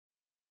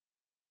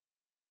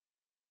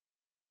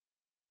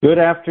Good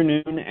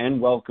afternoon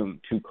and welcome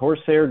to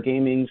Corsair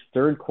Gaming's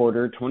third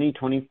quarter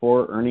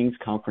 2024 earnings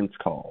conference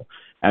call.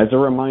 As a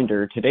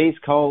reminder, today's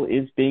call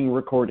is being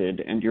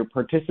recorded and your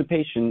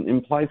participation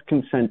implies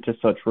consent to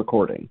such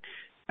recording.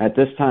 At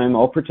this time,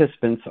 all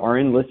participants are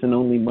in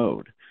listen-only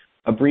mode.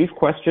 A brief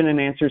question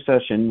and answer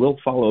session will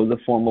follow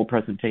the formal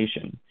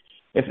presentation.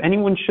 If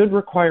anyone should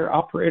require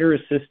operator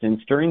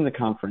assistance during the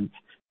conference,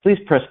 please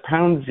press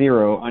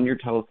 #0 on your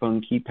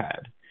telephone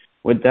keypad.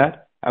 With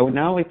that, I would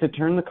now like to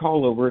turn the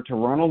call over to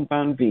Ronald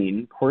van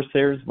Veen,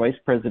 Corsair's Vice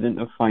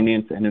President of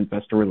Finance and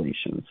Investor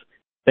Relations.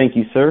 Thank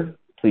you, sir.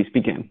 Please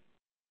begin.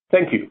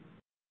 Thank you.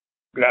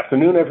 Good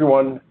afternoon,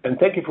 everyone, and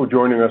thank you for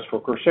joining us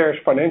for Corsair's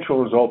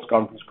financial results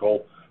conference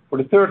call for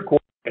the third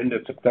quarter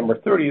ended September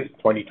 30th,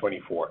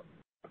 2024.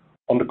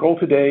 On the call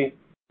today,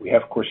 we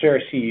have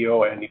Corsair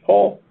CEO Andy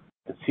Paul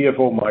and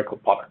CFO Michael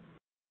Potter.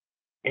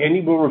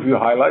 Andy will review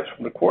highlights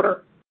from the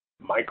quarter.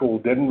 Michael will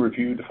then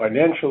review the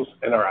financials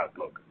and our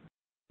outlook.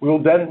 We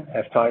will then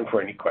have time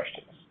for any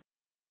questions.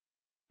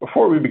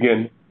 Before we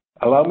begin,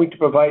 allow me to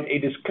provide a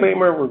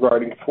disclaimer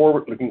regarding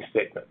forward-looking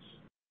statements.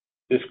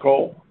 This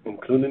call,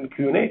 including the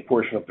Q&A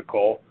portion of the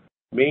call,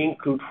 may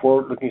include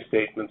forward-looking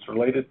statements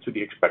related to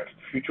the expected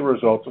future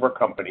results of our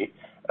company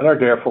and are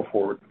therefore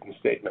forward-looking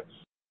statements.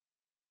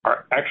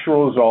 Our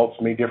actual results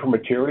may differ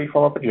materially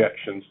from our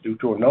projections due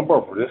to a number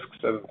of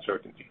risks and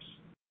uncertainties.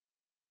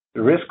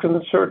 The risks and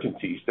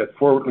uncertainties that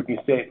forward-looking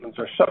statements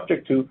are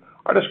subject to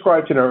are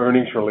described in our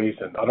earnings release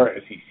and other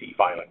SEC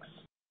filings.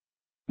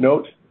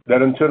 Note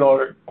that until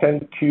our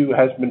 10-Q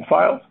has been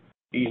filed,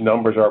 these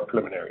numbers are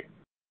preliminary.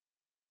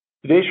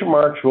 Today's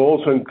remarks will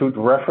also include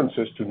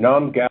references to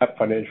non-GAAP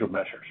financial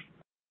measures.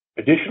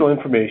 Additional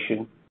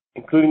information,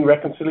 including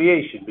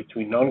reconciliation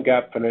between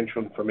non-GAAP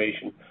financial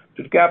information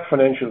to the GAAP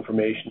financial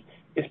information,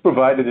 is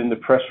provided in the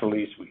press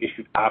release we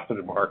issued after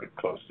the market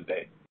closed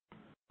today.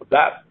 With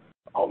that,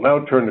 I'll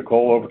now turn the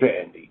call over to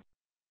Andy.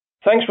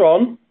 Thanks,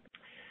 Ron.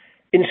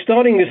 In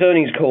starting this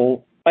earnings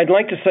call, I'd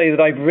like to say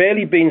that I've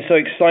rarely been so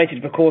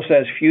excited for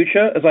Corsair's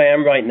future as I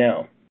am right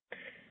now.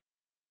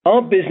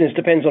 Our business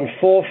depends on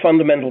four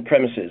fundamental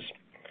premises.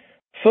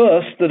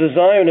 First, the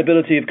desire and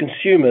ability of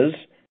consumers,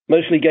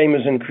 mostly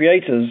gamers and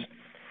creators,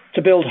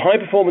 to build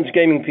high-performance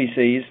gaming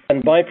PCs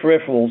and buy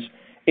peripherals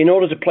in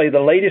order to play the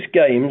latest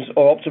games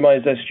or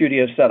optimize their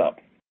studio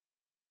setup.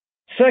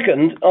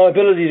 Second, our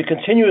ability to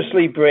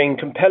continuously bring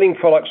compelling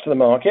products to the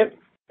market.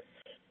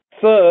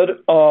 Third,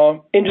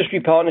 our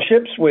industry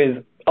partnerships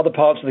with other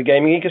parts of the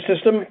gaming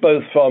ecosystem,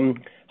 both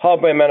from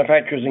hardware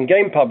manufacturers and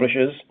game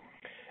publishers.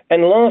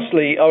 And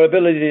lastly, our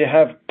ability to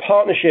have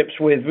partnerships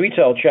with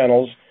retail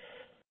channels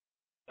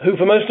who,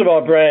 for most of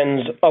our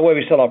brands, are where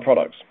we sell our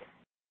products.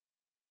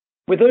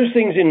 With those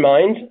things in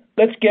mind,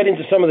 let's get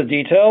into some of the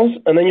details,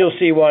 and then you'll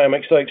see why I'm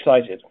so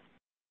excited.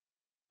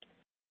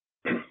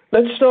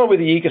 Let's start with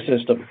the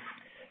ecosystem.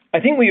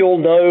 I think we all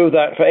know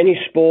that for any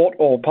sport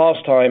or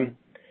pastime,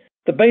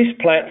 the base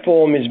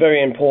platform is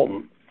very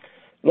important.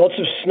 Lots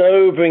of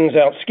snow brings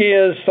out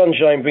skiers,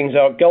 sunshine brings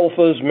out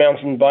golfers,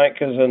 mountain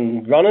bikers,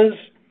 and runners,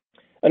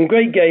 and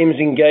great games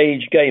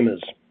engage gamers.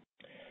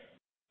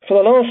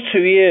 For the last 2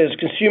 years,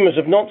 consumers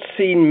have not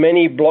seen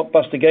many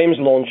blockbuster games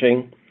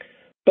launching,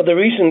 but the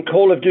recent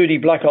Call of Duty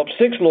Black Ops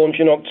 6 launch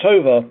in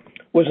October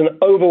was an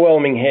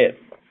overwhelming hit.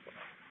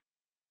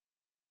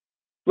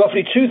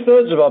 Roughly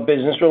 2/3 of our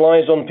business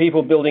relies on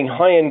people building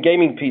high-end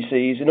gaming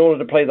PCs in order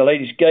to play the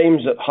latest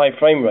games at high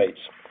frame rates.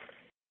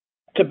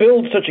 To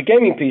build such a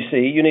gaming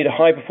PC, you need a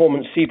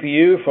high-performance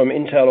CPU from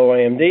Intel or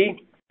AMD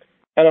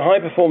and a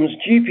high-performance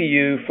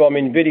GPU from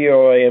NVIDIA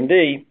or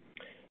AMD,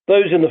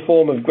 those in the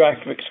form of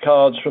graphics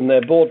cards from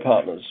their board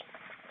partners.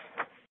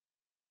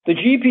 The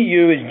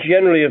GPU is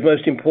generally of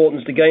most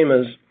importance to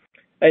gamers,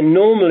 and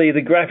normally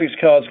the graphics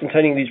cards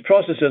containing these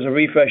processors are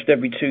refreshed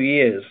every 2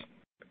 years.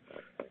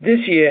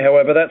 This year,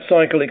 however, that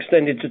cycle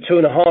extended to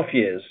 2.5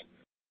 years.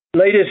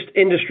 Latest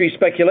industry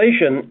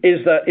speculation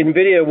is that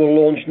NVIDIA will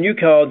launch new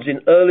cards in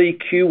early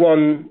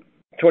Q1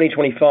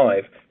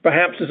 2025,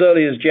 perhaps as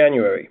early as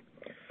January.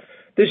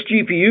 This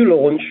GPU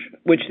launch,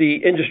 which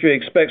the industry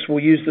expects will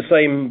use the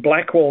same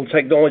Blackwell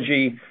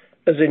technology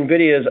as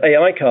NVIDIA's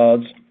AI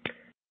cards,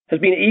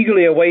 has been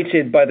eagerly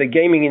awaited by the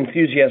gaming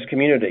enthusiast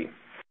community.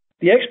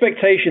 The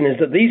expectation is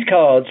that these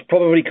cards,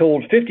 probably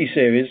called 50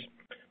 series,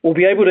 will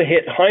be able to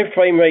hit high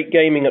frame rate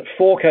gaming at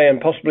 4K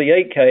and possibly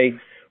 8K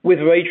with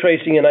ray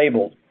tracing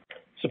enabled,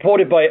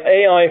 supported by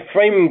AI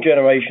frame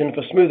generation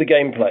for smoother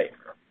gameplay.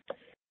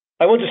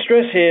 I want to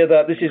stress here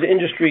that this is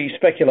industry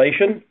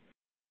speculation.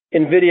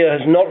 NVIDIA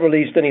has not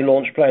released any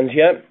launch plans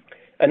yet,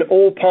 and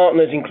all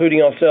partners,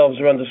 including ourselves,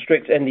 are under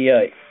strict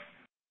NDA.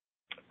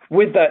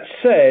 With that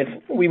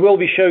said, we will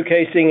be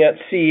showcasing at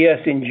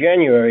CES in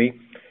January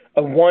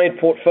a wide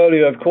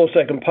portfolio of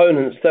Corsair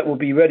components that will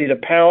be ready to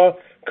power,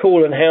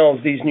 cool, and house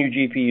these new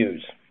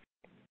GPUs.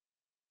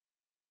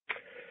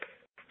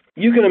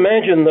 You can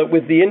imagine that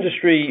with the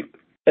industry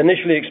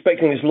initially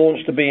expecting this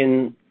launch to be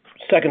in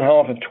second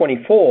half of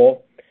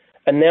 24,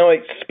 and now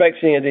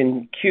expecting it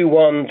in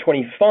Q1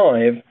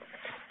 25,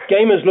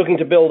 gamers looking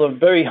to build a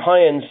very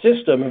high-end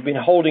system have been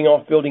holding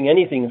off building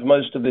anything for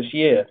most of this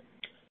year.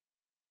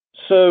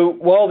 So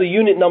while the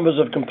unit numbers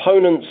of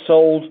components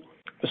sold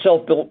for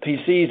self-built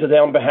PCs are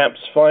down perhaps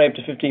 5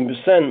 to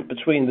 15%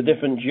 between the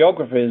different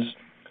geographies,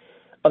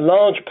 a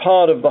large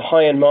part of the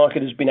high-end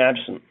market has been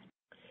absent.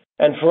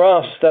 And for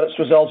us, that's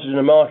resulted in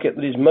a market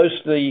that is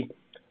mostly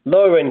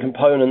lower-end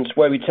components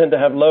where we tend to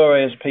have lower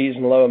ASPs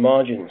and lower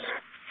margins.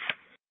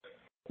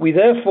 We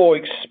therefore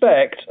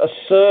expect a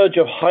surge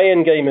of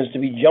high-end gamers to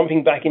be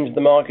jumping back into the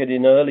market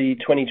in early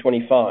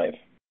 2025.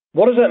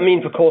 What does that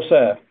mean for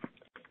Corsair?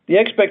 The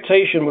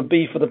expectation would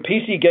be for the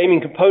PC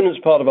gaming components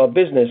part of our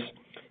business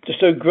to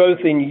show growth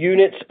in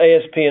units,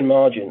 ASP, and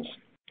margins.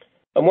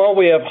 And while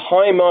we have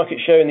high market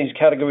share in these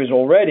categories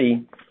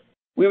already,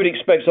 we would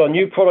expect our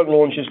new product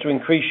launches to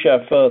increase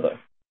share further.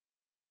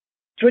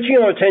 Switching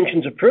our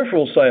attention to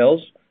peripheral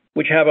sales,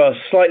 which have a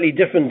slightly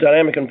different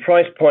dynamic and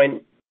price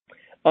point,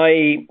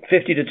 i.e.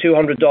 $50 to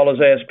 $200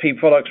 ASP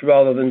products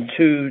rather than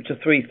 $2,000 to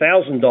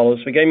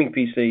 $3,000 for gaming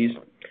PCs,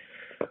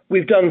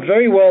 we've done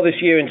very well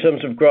this year in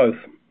terms of growth.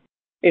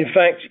 In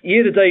fact,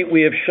 year to date,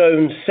 we have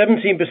shown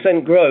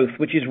 17% growth,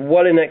 which is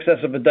well in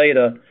excess of the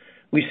data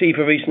we see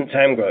for recent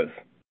TAM growth.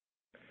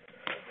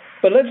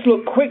 But let's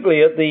look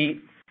quickly at the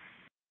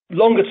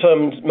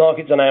longer-term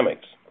market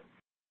dynamics.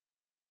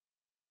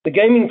 The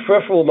gaming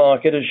peripheral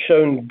market has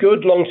shown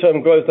good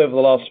long-term growth over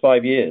the last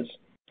 5 years.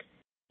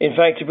 In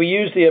fact, if we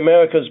use the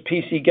America's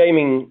PC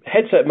gaming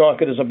headset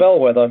market as a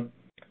bellwether,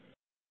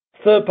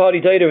 third-party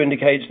data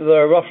indicates that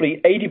there are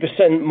roughly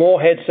 80% more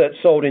headsets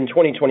sold in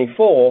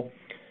 2024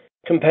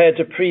 compared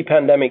to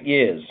pre-pandemic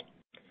years.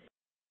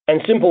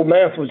 And simple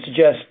math would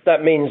suggest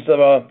that means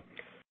there are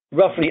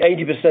roughly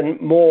 80%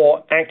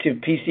 more active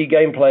PC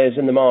game players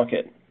in the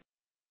market.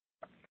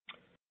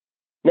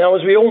 Now,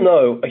 as we all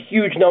know, a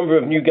huge number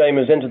of new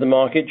gamers entered the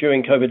market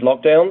during COVID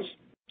lockdowns,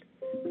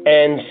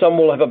 and some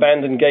will have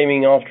abandoned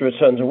gaming after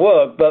return to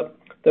work, but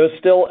there are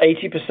still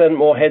 80%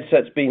 more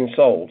headsets being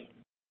sold.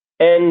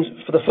 And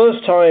for the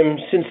first time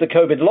since the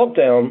COVID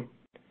lockdown,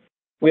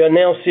 we are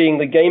now seeing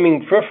the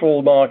gaming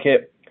peripheral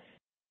market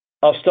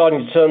are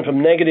starting to turn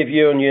from negative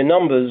year-on-year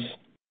numbers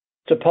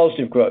to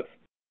positive growth.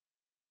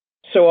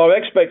 So our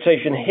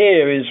expectation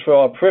here is for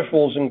our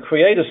peripherals and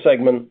creator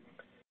segment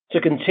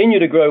to continue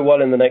to grow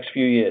well in the next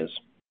few years.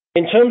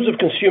 In terms of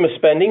consumer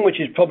spending,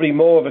 which is probably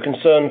more of a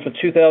concern for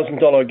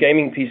 $2,000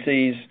 gaming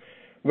PCs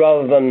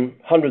rather than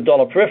 $100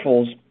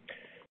 peripherals,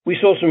 we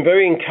saw some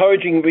very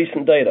encouraging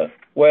recent data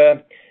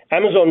where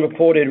Amazon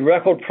reported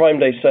record Prime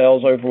Day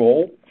sales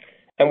overall,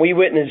 and we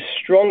witnessed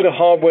stronger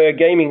hardware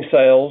gaming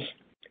sales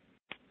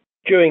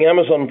during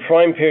Amazon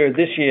Prime period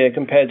this year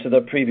compared to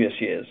the previous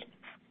years.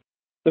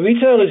 The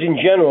retailers in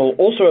general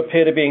also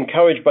appear to be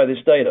encouraged by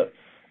this data,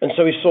 and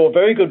so we saw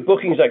very good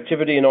bookings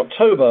activity in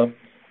October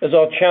as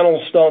our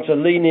channels start to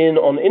lean in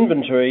on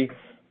inventory,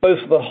 both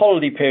for the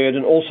holiday period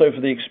and also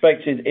for the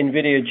expected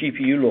NVIDIA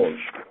GPU launch.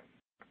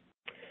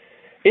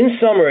 In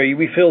summary,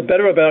 we feel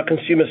better about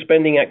consumer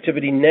spending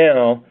activity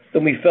now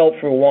than we felt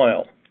for a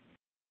while.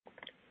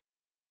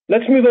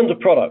 Let's move on to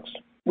products.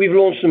 We've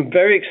launched some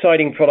very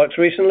exciting products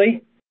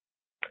recently.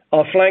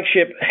 Our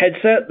flagship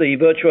headset, the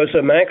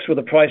Virtuoso Max, with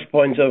a price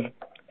point of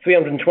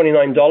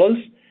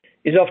 $329,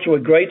 is off to a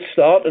great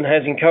start and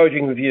has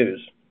encouraging reviews.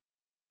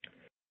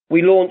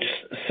 We launched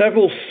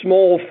several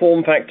small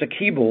form factor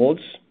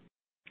keyboards,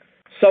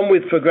 some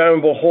with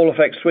programmable Hall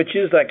effect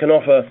switches that can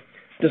offer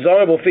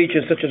desirable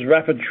features such as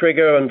rapid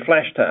trigger and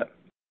flash tap.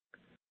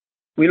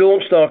 We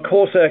launched our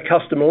Corsair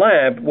Custom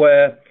Lab,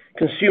 where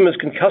consumers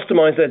can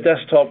customize their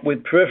desktop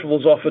with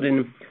peripherals offered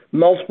in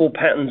multiple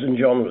patterns and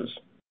genres.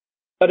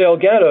 At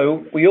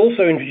Elgato, we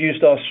also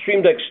introduced our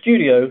Stream Deck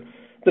Studio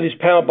that is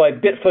powered by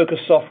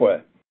BitFocus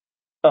software,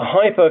 a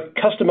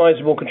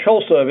hyper-customizable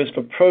control service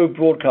for pro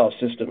broadcast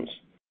systems.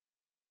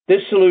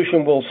 This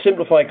solution will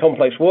simplify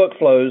complex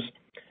workflows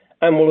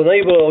and will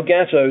enable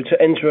Elgato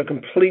to enter a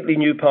completely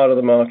new part of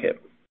the market.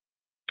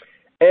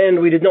 And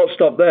we did not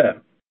stop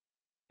there.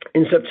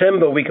 In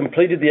September, we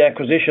completed the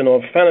acquisition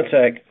of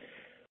Fanatec,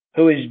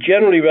 who is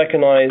generally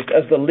recognized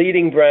as the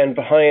leading brand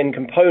for high-end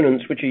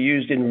components which are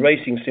used in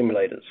racing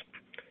simulators.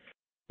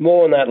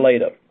 More on that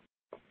later.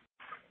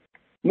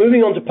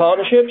 Moving on to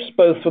partnerships,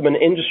 both from an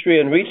industry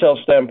and retail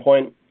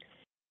standpoint,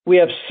 we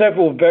have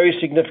several very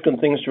significant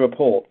things to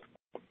report.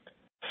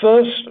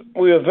 First,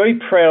 we are very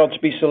proud to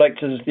be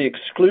selected as the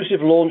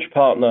exclusive launch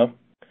partner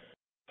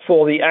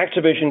for the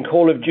Activision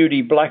Call of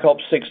Duty Black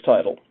Ops 6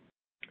 title.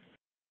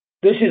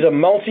 This is a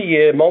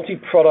multi-year,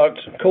 multi-product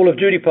Call of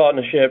Duty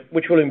partnership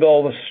which will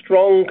involve a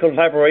strong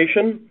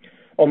collaboration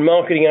on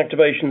marketing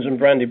activations and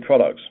branded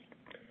products.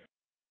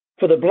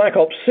 For the Black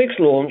Ops 6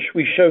 launch,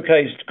 we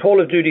showcased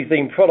Call of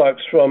Duty-themed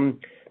products from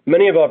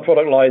many of our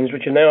product lines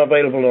which are now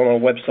available on our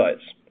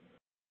websites.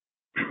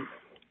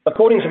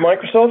 According to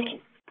Microsoft,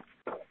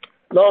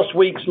 last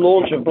week's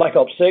launch of Black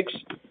Ops 6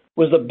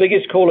 was the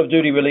biggest Call of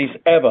Duty release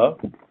ever,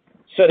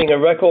 setting a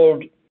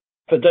record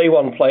for day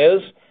one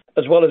players,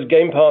 as well as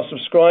Game Pass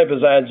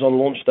subscribers adds on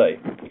launch day.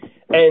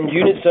 and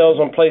unit sales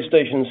on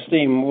PlayStation and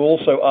Steam were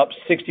also up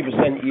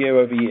 60%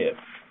 year-over-year.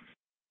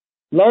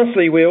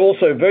 Lastly, we are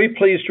also very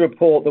pleased to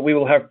report that we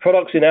will have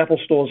products in Apple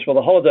stores for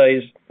the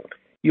holidays.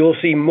 You'll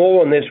see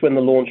more on this when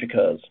the launch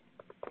occurs.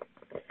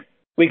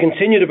 We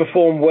continue to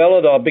perform well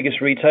at our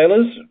biggest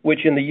retailers,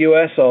 which in the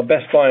US are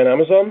Best Buy and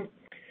Amazon,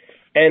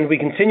 and we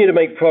continue to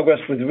make progress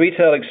with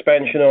retail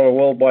expansion on a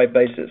worldwide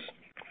basis.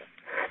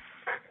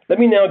 Let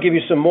me now give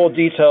you some more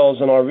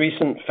details on our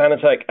recent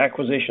Fanatec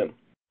acquisition.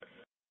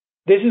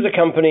 This is a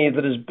company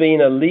that has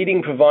been a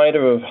leading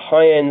provider of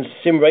high-end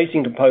sim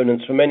racing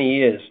components for many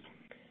years.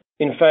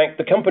 In fact,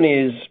 the company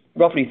is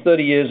roughly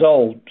 30 years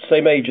old,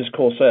 same age as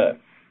Corsair.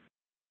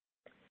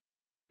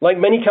 Like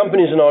many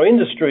companies in our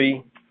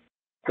industry,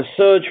 the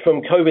surge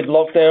from COVID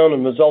lockdown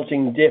and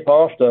resulting dip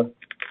after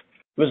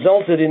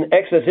resulted in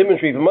excess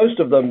inventory for most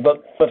of them,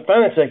 but for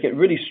Fanatec, it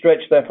really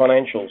stretched their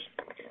financials.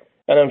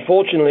 And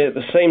unfortunately, at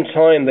the same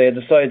time, they had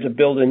decided to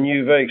build a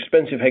new, very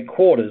expensive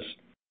headquarters.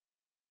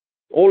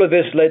 All of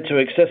this led to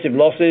excessive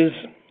losses,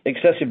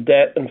 excessive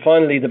debt, and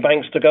finally the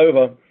banks took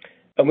over,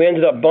 and we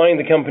ended up buying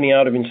the company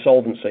out of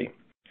insolvency.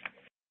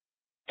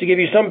 To give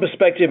you some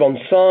perspective on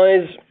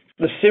size,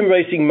 the sim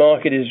racing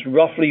market is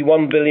roughly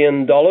 $1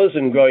 billion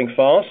and growing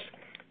fast,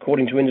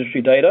 according to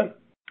industry data.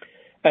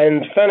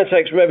 And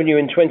Fanatec's revenue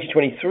in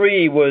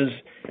 2023 was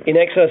in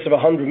excess of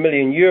 100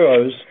 million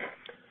euros,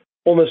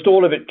 almost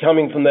all of it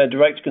coming from their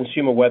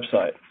direct-to-consumer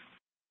website.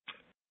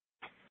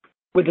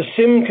 With the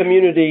sim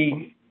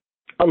community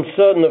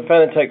uncertain of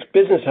Fanatec's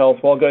business health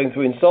while going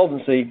through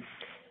insolvency,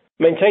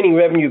 maintaining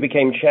revenue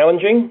became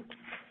challenging.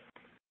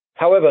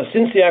 However,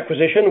 since the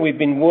acquisition, we've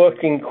been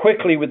working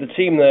quickly with the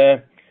team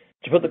there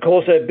to put the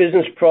Corsair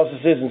business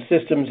processes and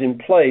systems in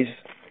place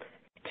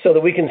so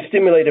that we can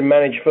stimulate and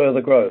manage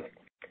further growth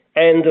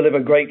and deliver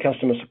great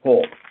customer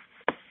support.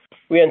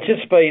 We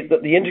anticipate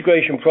that the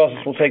integration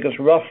process will take us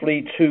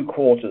roughly 2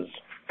 quarters.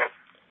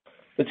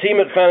 The team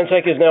at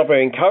Fanatec is now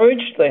very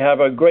encouraged. They have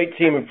a great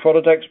team of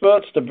product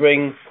experts to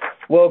bring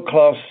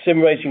world-class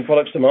sim racing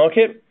products to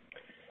market.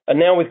 And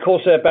now with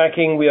Corsair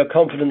backing, we are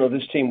confident that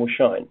this team will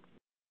shine.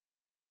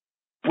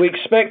 We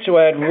expect to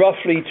add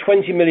roughly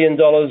 $20 million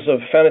of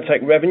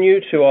Fanatec revenue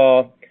to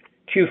our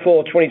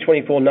Q4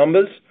 2024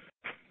 numbers.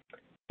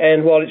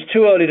 And while it's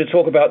too early to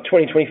talk about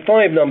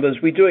 2025 numbers,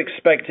 we do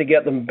expect to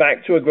get them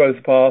back to a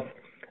growth path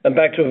and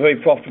back to a very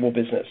profitable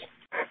business.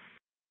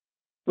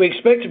 We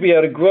expect to be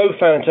able to grow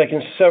Fanatec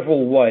in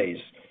several ways.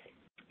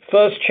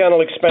 First,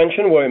 channel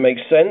expansion where it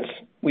makes sense.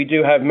 We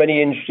do have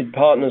many interested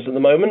partners at the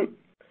moment.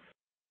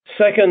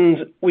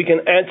 Second, we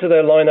can add to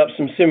their lineup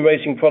some sim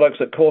racing products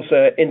that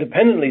Corsair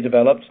independently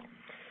developed.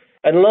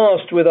 And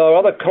last, with our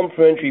other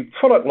complementary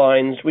product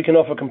lines, we can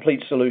offer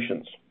complete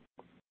solutions.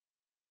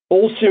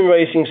 All sim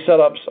racing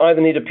setups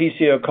either need a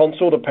PC or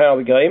console to power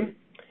the game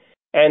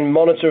and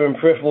monitor and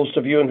peripherals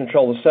to view and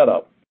control the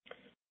setup.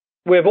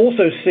 We have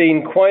also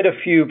seen quite a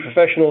few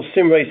professional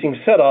sim racing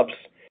setups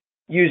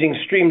using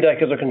Stream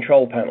Deck as a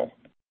control panel.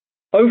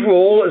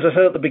 Overall, as I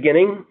said at the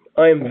beginning,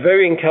 I am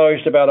very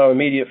encouraged about our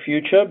immediate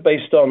future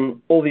based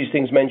on all these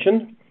things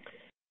mentioned.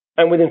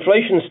 And with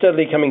inflation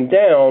steadily coming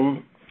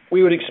down,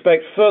 we would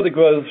expect further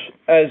growth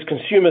as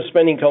consumer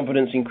spending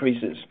confidence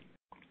increases.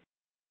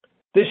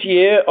 This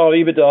year, our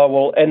EBITDA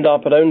will end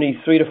up at only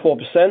 3 to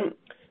 4%.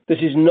 This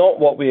is not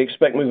what we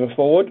expect moving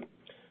forward.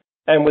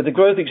 And with the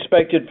growth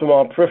expected from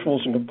our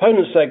peripherals and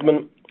components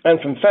segment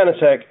and from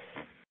Fanatec,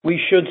 we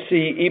should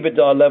see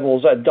EBITDA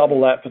levels at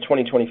double that for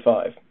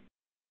 2025.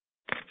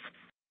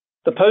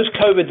 The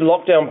post-COVID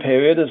lockdown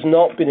period has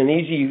not been an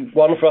easy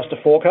one for us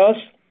to forecast,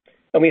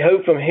 and we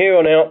hope from here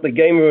on out the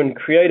gamer and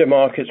creator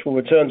markets will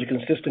return to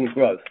consistent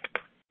growth.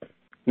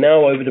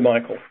 Now over to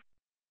Michael.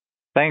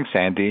 Thanks,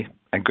 Andy,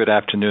 and good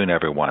afternoon,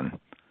 everyone.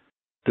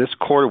 This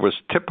quarter was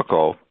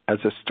typical as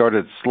it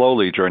started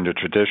slowly during the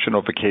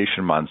traditional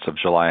vacation months of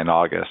July and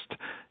August,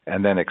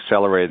 and then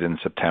accelerated in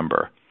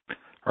September.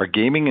 Our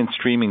gaming and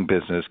streaming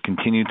business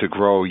continued to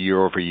grow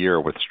year over year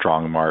with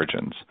strong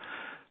margins,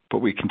 but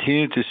we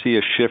continue to see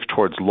a shift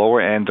towards lower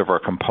end of our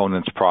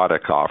components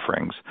product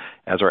offerings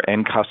as our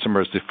end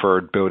customers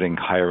deferred building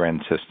higher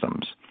end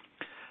systems.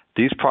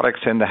 These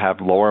products tend to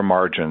have lower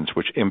margins,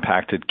 which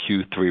impacted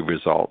Q3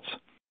 results.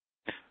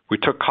 We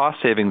took cost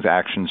savings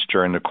actions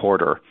during the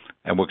quarter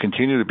and will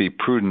continue to be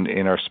prudent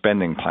in our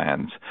spending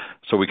plans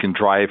so we can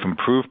drive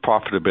improved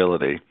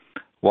profitability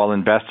while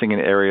investing in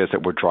areas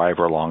that will drive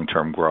our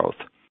long-term growth.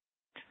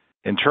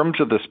 In terms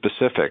of the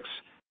specifics,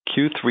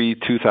 Q3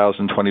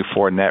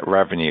 2024 net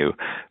revenue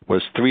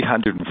was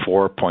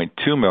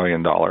 $304.2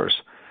 million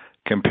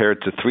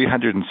compared to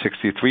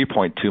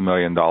 $363.2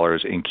 million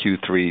in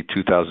Q3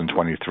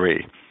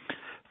 2023.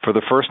 For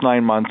the first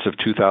 9 months of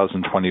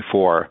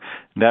 2024,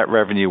 net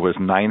revenue was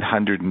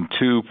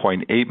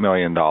 $902.8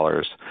 million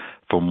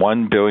from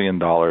 $1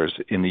 billion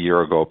in the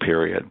year-ago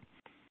period.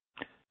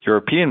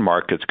 European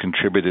markets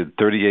contributed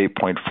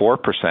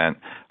 38.4%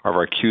 of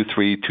our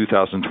Q3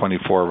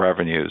 2024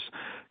 revenues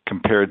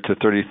compared to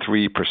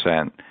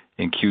 33%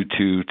 in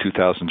Q2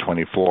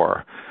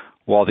 2024,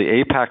 while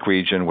the APAC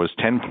region was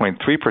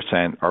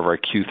 10.3% of our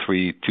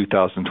Q3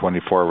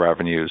 2024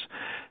 revenues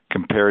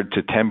compared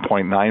to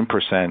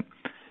 10.9%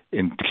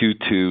 in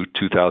Q2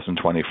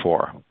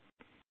 2024.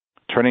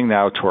 Turning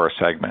now to our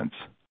segments.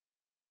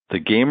 The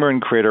Gamer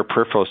and Creator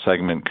Peripheral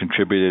segment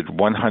contributed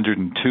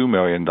 $102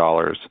 million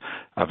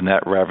of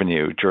net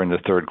revenue during the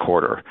third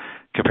quarter,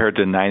 compared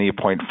to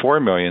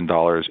 $90.4 million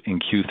in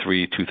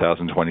Q3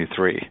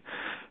 2023.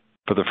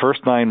 For the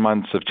first 9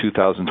 months of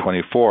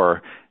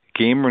 2024,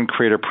 Gamer and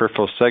Creator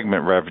Peripheral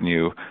segment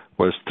revenue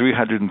was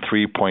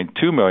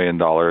 $303.2 million,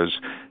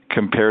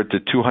 compared to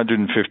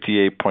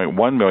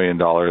 $258.1 million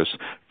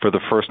for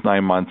the first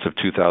 9 months of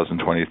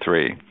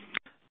 2023.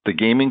 The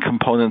Gaming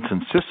Components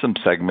and Systems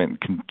segment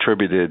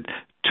contributed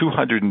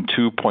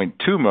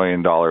 $202.2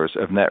 million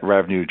of net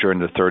revenue during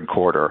the third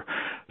quarter,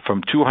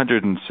 from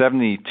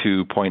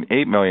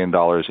 $272.8 million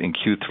in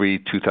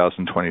Q3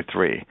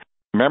 2023.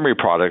 Memory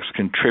Products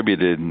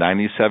contributed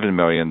 $97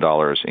 million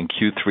in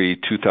Q3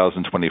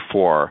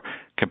 2024,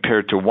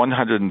 compared to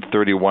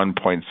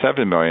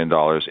 $131.7 million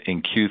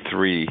in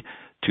Q3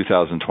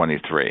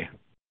 2023.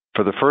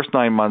 For the first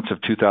 9 months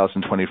of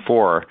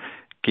 2024,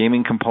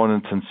 Gaming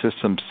Components and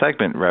Systems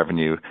segment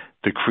revenue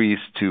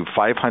decreased to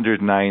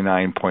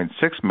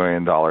 $599.6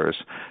 million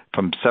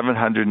from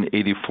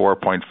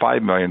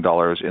 $784.5 million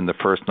in the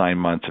first 9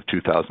 months of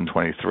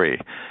 2023,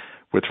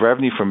 with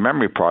revenue from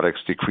Memory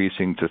Products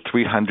decreasing to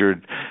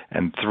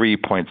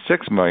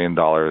 $303.6 million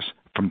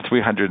from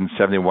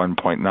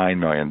 $371.9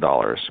 million.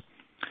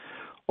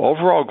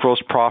 Overall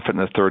gross profit in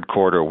the third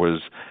quarter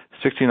was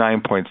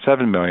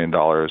 $69.7 million,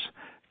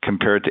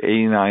 compared to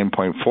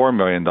 $89.4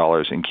 million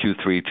in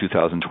Q3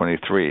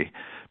 2023,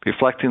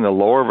 reflecting the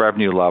lower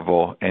revenue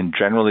level and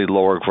generally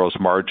lower gross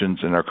margins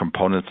in our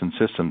components and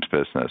systems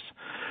business.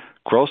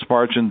 Gross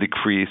margin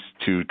decreased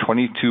to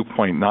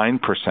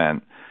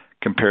 22.9%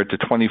 compared to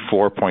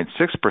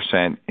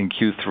 24.6% in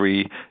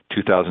Q3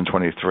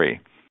 2023.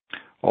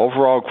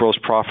 Overall gross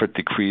profit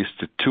decreased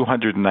to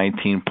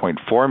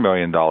 $219.4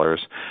 million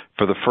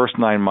for the first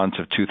 9 months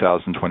of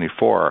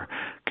 2024,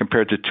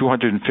 compared to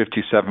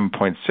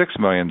 $257.6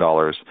 million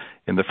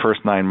in the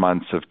first 9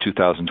 months of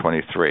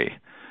 2023.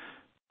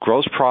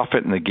 Gross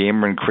profit in the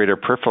Gamer and Creator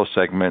Peripheral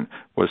segment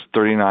was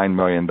 $39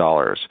 million,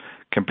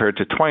 compared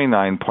to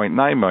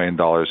 $29.9 million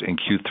in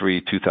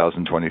Q3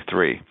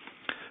 2023.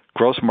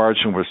 Gross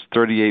margin was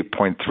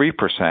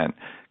 38.3%,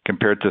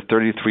 compared to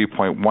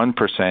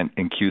 33.1%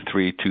 in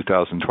Q3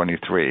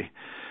 2023.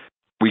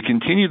 We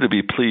continue to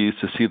be pleased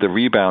to see the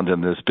rebound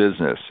in this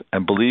business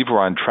and believe we're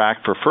on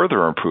track for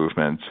further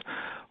improvements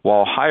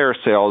while higher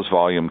sales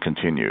volume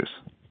continues.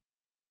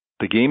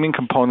 The Gaming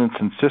Components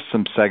and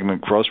Systems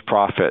segment gross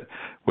profit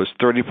was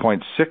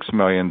 $30.6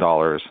 million,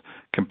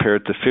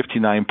 compared to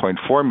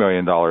 $59.4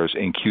 million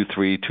in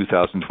Q3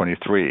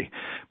 2023,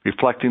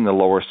 reflecting the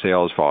lower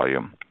sales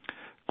volume.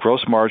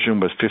 Gross margin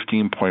was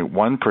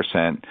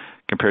 15.1%,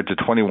 compared to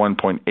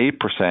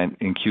 21.8%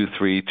 in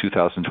Q3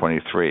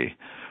 2023.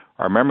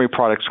 Our Memory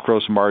Products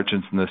gross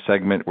margins in the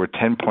segment were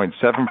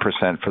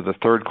 10.7% for the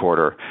third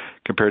quarter,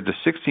 compared to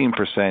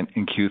 16%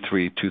 in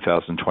Q3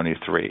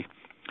 2023.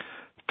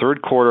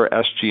 Third quarter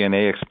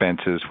SG&A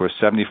expenses were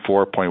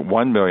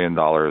 $74.1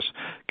 million,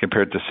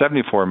 compared to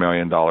 $74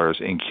 million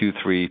in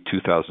Q3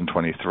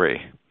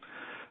 2023.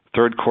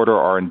 Third quarter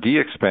R&D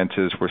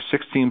expenses were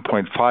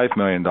 $16.5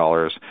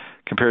 million,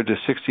 compared to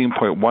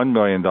 $16.1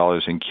 million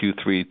in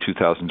Q3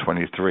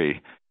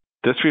 2023.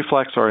 This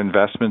reflects our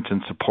investment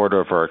in support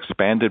of our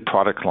expanded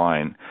product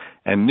line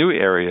and new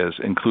areas,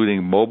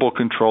 including mobile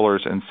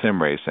controllers and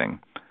sim racing.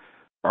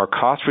 Our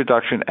cost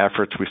reduction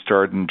efforts we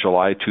started in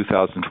July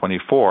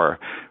 2024,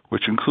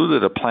 which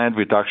included a planned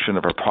reduction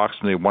of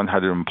approximately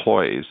 100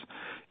 employees,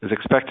 is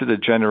expected to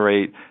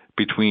generate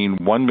between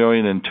 $1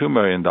 million and $2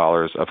 million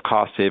of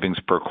cost savings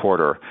per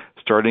quarter,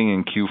 starting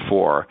in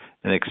Q4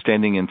 and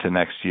extending into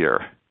next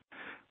year.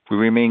 We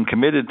remain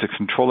committed to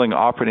controlling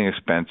operating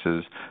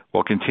expenses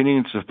while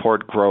continuing to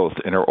support growth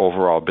in our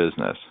overall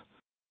business.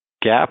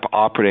 GAAP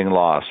operating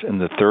loss in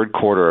the third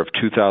quarter of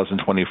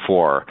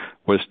 2024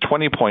 was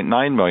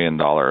 $20.9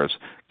 million,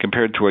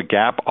 compared to a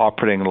GAAP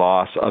operating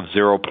loss of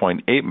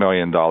 $0.8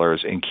 million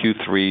in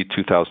Q3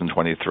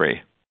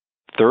 2023.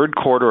 Third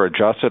quarter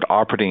adjusted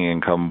operating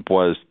income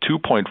was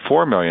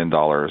 $2.4 million,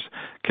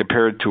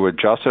 compared to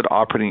adjusted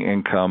operating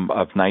income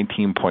of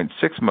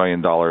 $19.6 million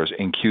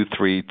in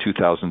Q3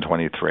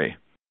 2023.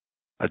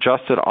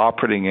 Adjusted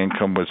operating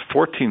income was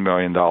 $14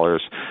 million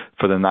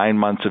for the 9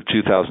 months of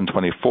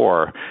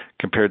 2024,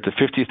 compared to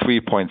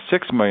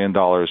 $53.6 million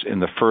in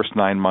the first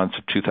 9 months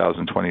of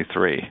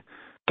 2023.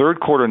 Third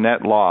quarter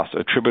net loss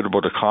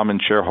attributable to common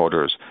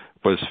shareholders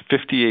was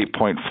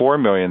 $58.4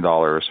 million,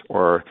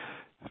 or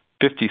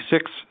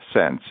 56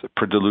 cents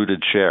per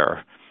diluted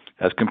share,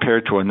 as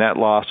compared to a net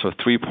loss of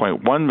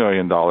 $3.1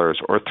 million,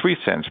 or 3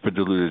 cents per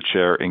diluted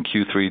share in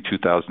Q3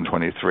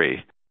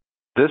 2023.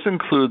 This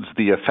includes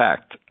the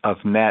effect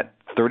of net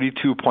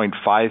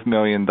 $32.5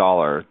 million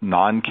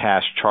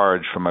non-cash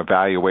charge from a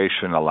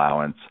valuation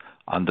allowance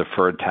on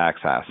deferred tax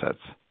assets.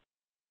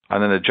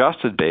 On an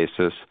adjusted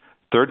basis,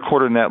 Third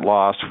quarter net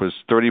loss was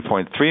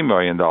 $30.3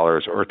 million,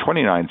 or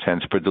 29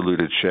 cents per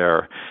diluted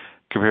share,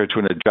 compared to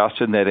an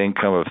adjusted net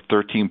income of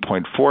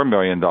 $13.4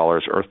 million,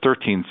 or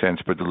 13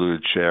 cents per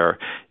diluted share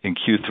in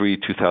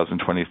Q3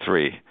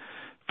 2023.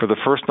 For the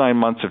first 9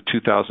 months of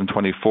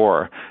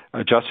 2024,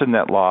 adjusted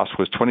net loss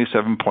was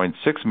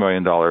 $27.6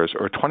 million, or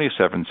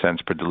 27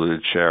 cents per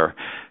diluted share,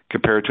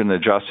 compared to an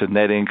adjusted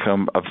net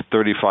income of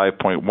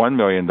 $35.1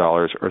 million,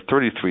 or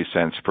 33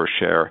 cents per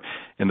share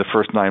in the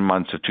first 9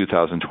 months of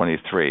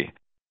 2023.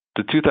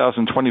 The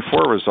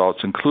 2024 results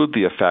include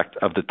the effect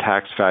of the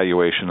tax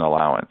valuation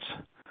allowance.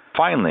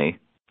 Finally,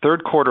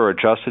 third quarter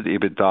adjusted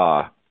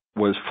EBITDA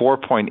was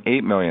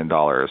 $4.8 million,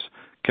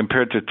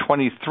 compared to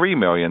 $23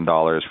 million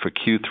for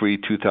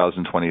Q3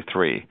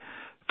 2023.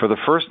 For the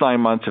first 9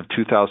 months of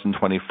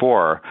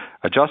 2024,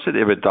 adjusted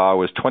EBITDA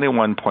was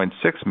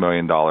 $21.6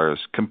 million,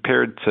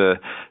 compared to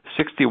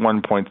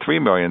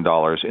 $61.3 million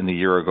in the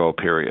year-ago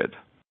period.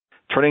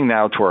 Turning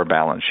now to our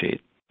balance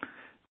sheet.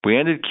 We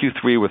ended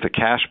Q3 with a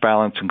cash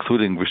balance,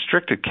 including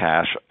restricted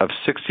cash, of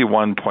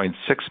 $61.6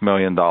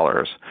 million.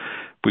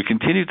 We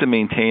continue to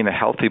maintain a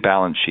healthy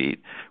balance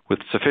sheet with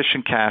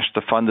sufficient cash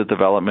to fund the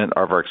development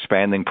of our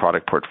expanding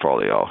product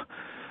portfolio.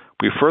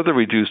 We further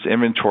reduced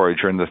inventory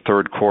during the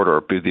third quarter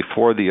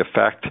before the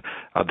effect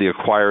of the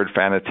acquired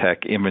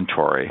Fanatec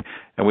inventory,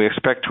 and we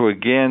expect to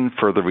again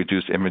further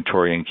reduce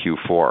inventory in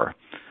Q4.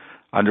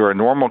 Under a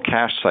normal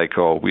cash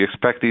cycle, we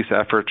expect these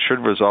efforts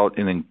should result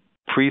in increased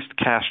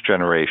cash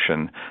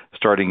generation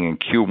starting in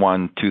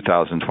Q1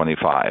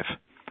 2025.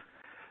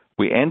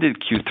 We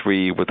ended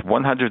Q3 with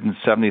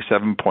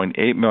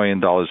 $177.8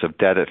 million of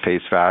debt at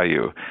face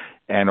value,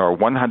 and our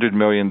 $100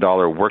 million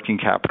working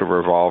capital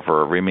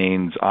revolver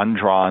remains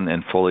undrawn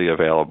and fully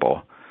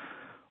available.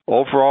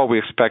 Overall, we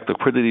expect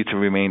liquidity to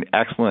remain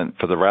excellent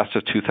for the rest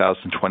of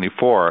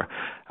 2024,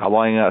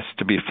 allowing us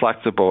to be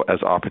flexible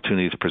as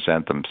opportunities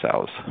present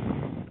themselves.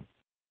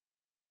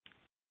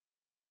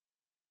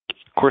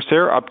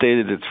 Corsair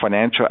updated its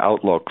financial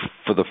outlook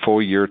for the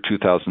full year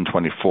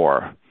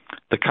 2024.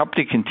 The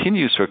company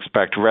continues to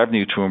expect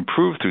revenue to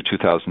improve through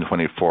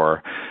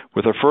 2024,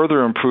 with a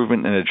further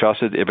improvement in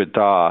adjusted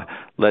EBITDA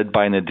led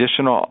by an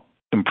additional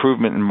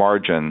improvement in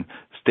margin,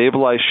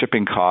 stabilized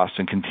shipping costs,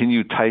 and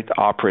continued tight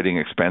operating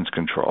expense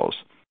controls.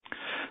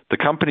 The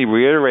company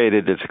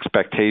reiterated its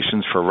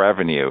expectations for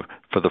revenue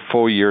for the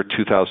full year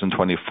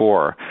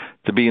 2024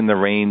 to be in the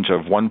range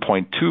of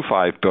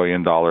 $1.25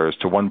 billion to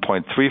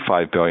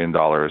 $1.35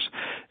 billion,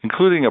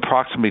 including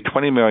approximately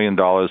 $20 million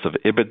of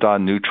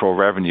EBITDA-neutral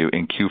revenue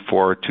in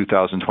Q4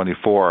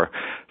 2024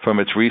 from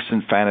its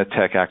recent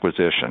Fanatec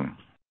acquisition.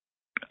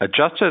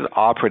 Adjusted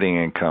operating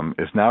income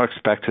is now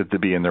expected to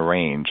be in the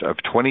range of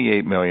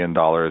 $28 million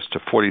to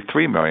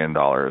 $43 million,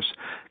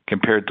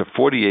 compared to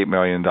 $48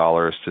 million to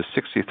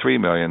 $63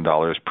 million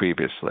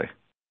previously.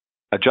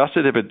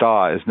 Adjusted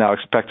EBITDA is now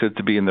expected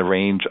to be in the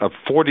range of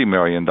 $40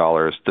 million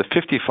to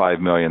 $55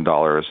 million,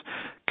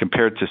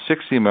 compared to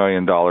 $60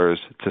 million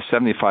to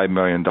 $75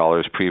 million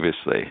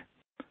previously.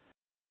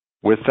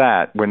 With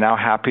that, we're now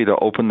happy to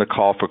open the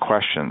call for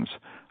questions.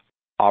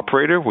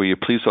 Operator, will you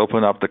please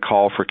open up the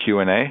call for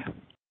Q&A?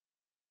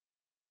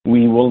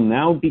 We will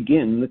now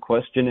begin the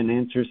question and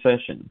answer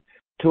session.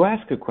 To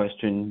ask a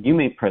question, you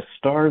may press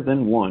star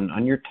then one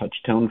on your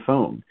touch-tone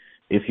phone.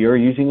 If you're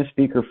using a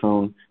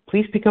speakerphone,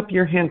 please pick up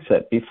your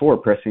handset before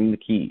pressing the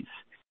keys.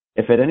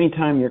 If at any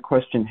time your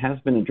question has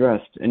been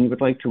addressed and you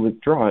would like to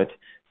withdraw it,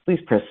 please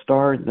press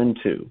star then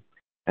two.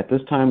 At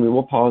this time, we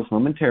will pause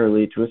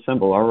momentarily to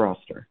assemble our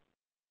roster.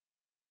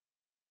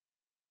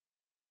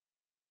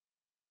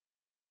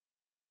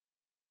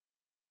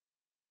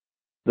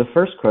 The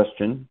first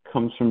question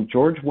comes from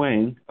George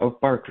Wang of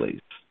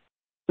Barclays.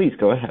 Please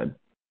go ahead.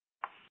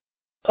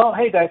 Oh,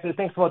 hey guys,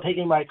 thanks for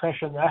taking my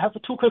question. I have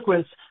two quick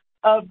ones.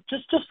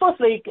 Just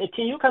firstly,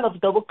 can you kind of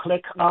double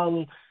click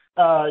on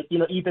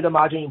EBITDA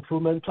margin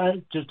improvement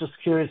plan? Just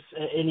curious,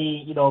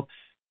 any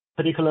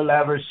particular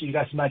levers you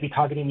guys might be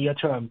targeting near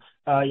term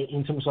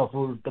in terms of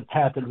the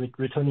path of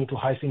returning to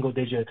high single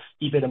digit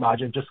EBITDA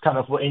margin. Just kind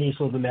of any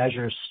sort of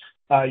measures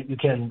you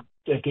can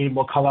give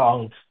more color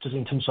on, just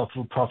in terms of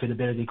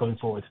profitability going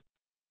forward.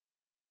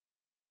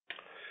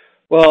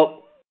 Well,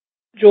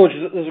 George,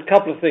 there's a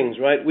couple of things,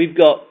 right? We've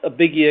got a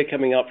big year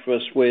coming up for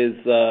us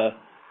with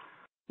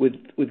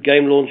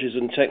game launches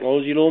and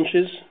technology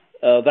launches.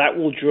 That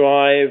will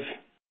drive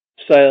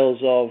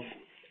sales of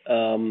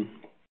higher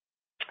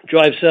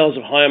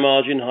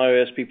margin,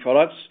 higher SP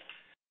products.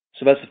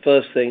 So that's the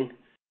first thing.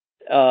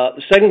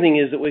 The second thing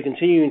is that we're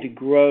continuing to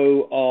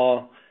grow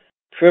our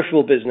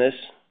peripheral business,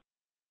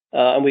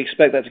 and we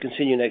expect that to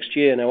continue next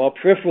year. Now, our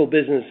peripheral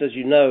business, as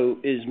you know,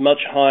 is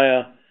much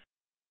higher,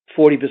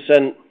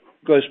 40%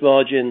 gross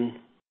margin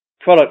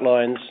product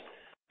lines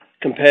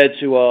compared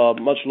to our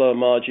much lower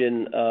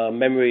margin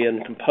memory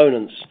and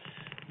components.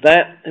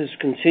 That has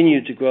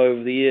continued to grow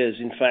over the years.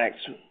 In fact,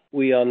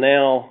 we are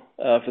now,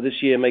 for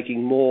this year,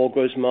 making more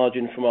gross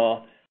margin from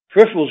our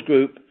peripherals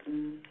group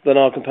than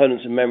our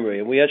components and memory.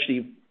 And we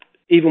actually,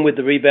 even with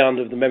the rebound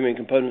of the memory and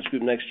components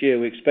group next year,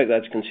 we expect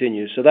that to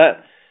continue. So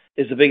that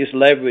is the biggest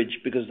leverage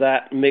because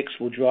that mix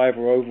will drive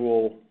our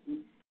overall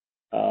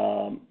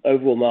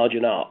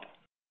margin up.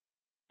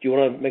 Do you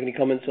want to make any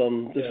comments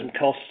on just some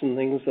costs and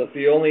things?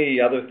 The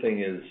only other thing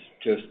is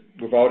just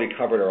we've already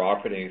covered our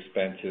operating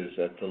expenses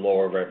at the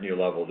lower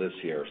revenue level this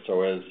year.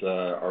 So as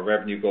our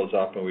revenue goes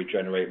up and we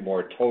generate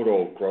more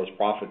total gross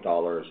profit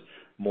dollars,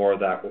 more of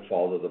that will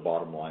fall to the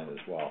bottom line as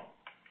well.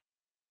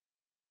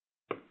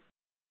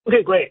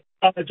 Okay, great.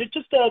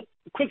 Just a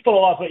quick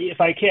follow-up,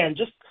 if I can.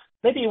 Just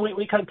maybe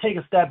we can take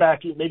a step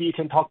back. Maybe you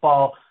can talk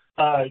about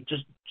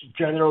just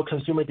general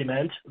consumer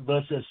demand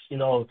versus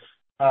the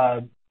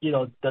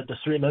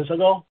 3 months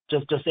ago.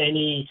 Just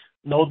any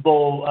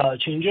notable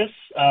changes.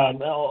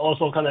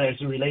 Also, kind of as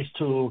it relates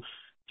to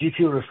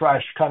GPU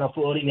refresh, kind of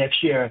early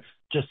next year.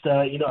 Just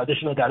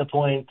additional data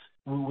point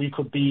we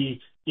could be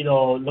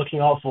looking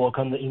out for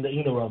kind of in the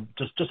interim.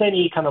 Just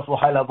any kind of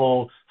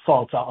high-level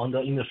thoughts on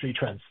the industry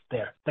trends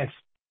there. Thanks.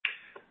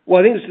 Well,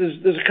 I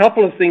think there's a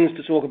couple of things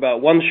to talk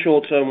about. One's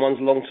short-term, one's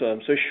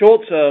long-term. So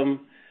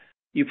short-term,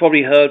 you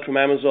probably heard from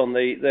Amazon,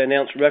 they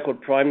announced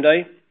record Prime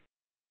Day.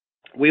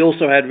 We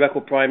also had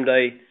record Prime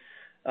Day,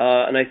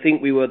 and I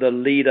think we were the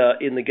leader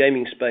in the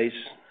gaming space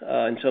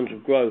in terms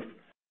of growth.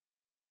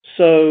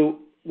 So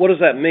what does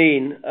that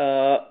mean?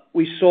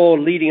 We saw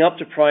leading up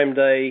to Prime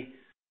Day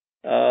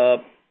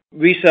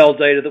resale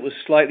data that was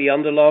slightly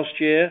under last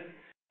year,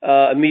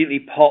 immediately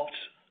popped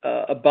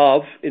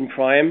above in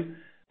Prime,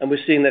 and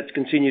we're seeing that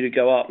continue to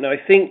go up. Now, I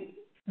think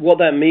what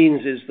that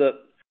means is that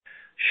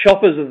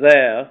shoppers are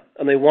there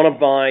and they want to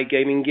buy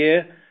gaming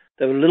gear.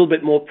 They're a little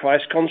bit more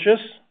price conscious,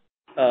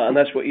 and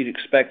that's what you'd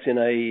expect in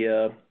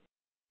a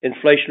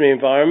inflationary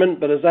environment.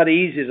 But as that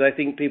eases, I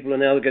think people are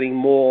now getting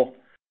more,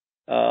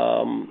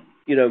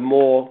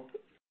 more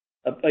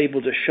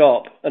able to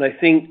shop. And I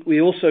think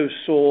we also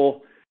saw,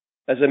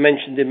 as I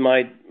mentioned in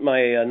my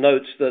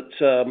notes, that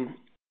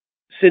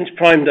since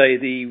Prime Day,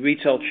 the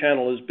retail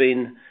channel has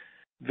been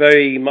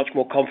very much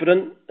more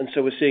confident, and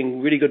so we're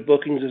seeing really good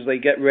bookings as they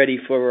get ready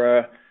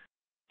for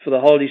the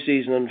holiday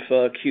season and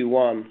for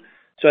Q1.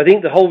 So I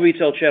think the whole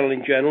retail channel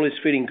in general is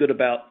feeling good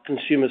about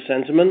consumer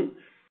sentiment.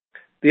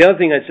 The other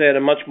thing I'd say at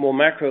a much more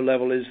macro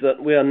level is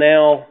that we are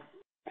now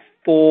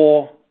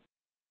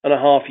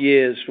 4.5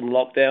 years from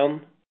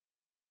lockdown,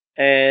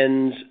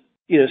 and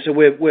so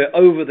we're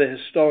over the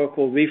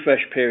historical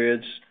refresh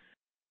periods,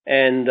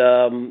 and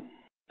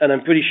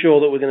I'm pretty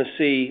sure that we're going to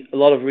see a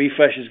lot of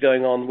refreshes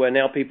going on where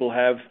now people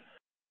have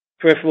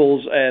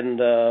peripherals and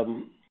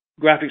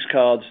graphics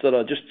cards that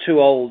are just too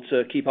old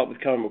to keep up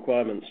with current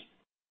requirements.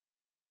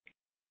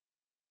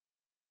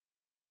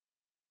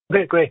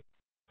 Okay, great.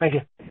 Thank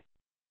you.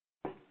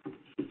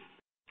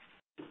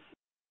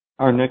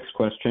 Our next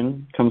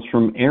question comes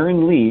from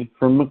Aaron Lee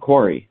from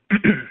Macquarie.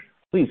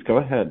 Please go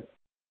ahead.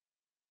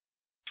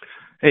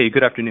 Hey,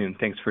 good afternoon.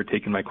 Thanks for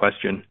taking my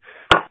question.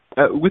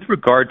 With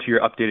regard to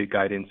your updated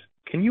guidance,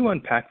 can you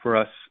unpack for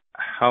us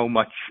how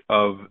much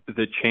of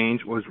the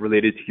change was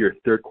related to your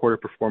third quarter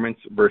performance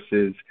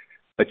versus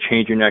a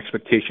change in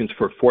expectations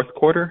for fourth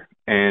quarter?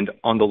 And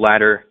on the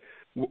latter,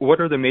 what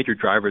are the major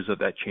drivers of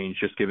that change,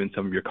 just given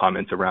some of your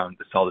comments around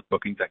the solid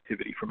bookings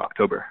activity from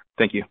October?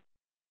 Thank you.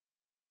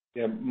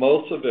 Yeah,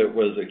 most of it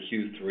was a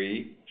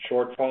Q3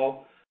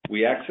 shortfall.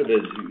 We exited,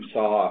 as you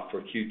saw,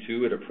 for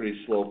Q2 at a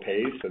pretty slow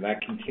pace, and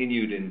that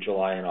continued in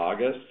July and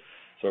August.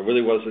 So it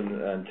really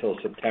wasn't until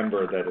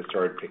September that it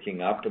started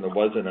picking up, and there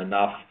wasn't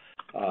enough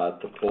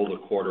to pull the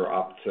quarter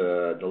up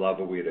to the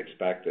level we had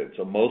expected.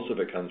 So most of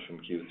it comes from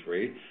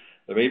Q3.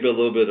 There may be a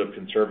little bit of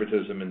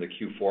conservatism in the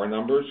Q4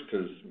 numbers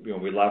because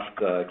we left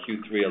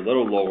Q3 a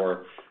little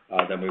lower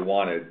than we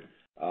wanted.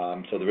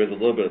 So there is a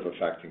little bit of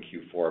effect in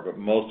Q4, but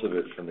most of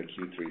it's from the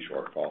Q3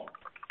 shortfall.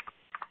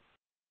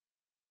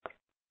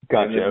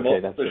 Gotcha.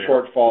 Okay, the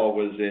shortfall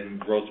was in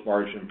gross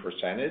margin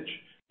percentage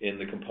in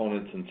the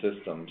components and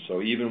systems.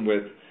 So even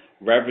with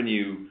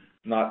revenue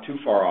not too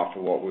far off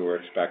of what we were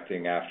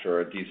expecting after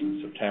a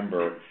decent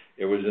September,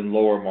 it was in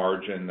lower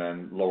margin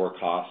and lower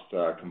cost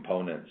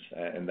components,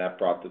 and that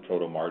brought the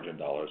total margin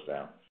dollars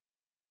down.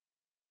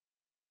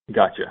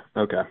 Gotcha.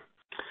 Okay.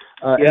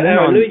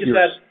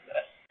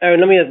 Aaron,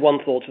 let me add one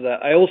thought to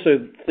that. I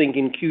also think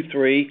in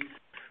Q3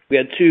 we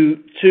had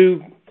two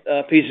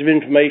pieces of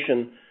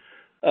information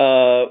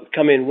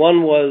come in.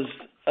 One was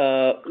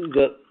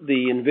that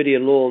the NVIDIA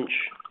launch,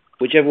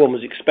 which everyone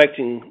was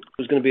expecting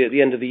was going to be at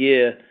the end of the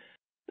year,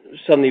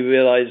 suddenly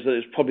realized that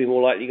it's probably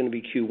more likely going to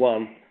be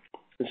Q1.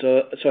 And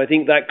so I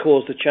think that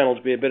caused the channel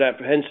to be a bit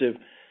apprehensive.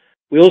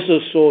 We also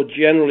saw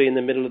generally in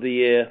the middle of the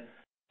year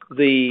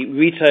the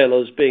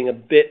retailers being a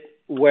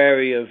bit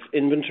wary of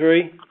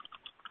inventory.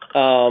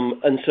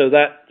 And so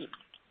that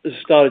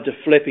started to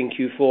flip in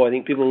Q4. I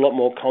think people are a lot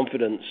more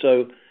confident.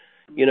 So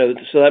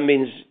that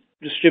means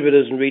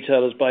distributors and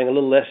retailers buying a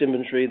little less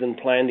inventory than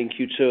planned in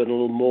Q2 and a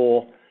little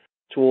more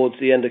towards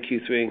the end of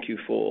Q3 and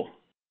Q4.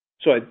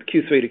 Sorry,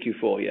 Q3 to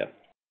Q4, yeah.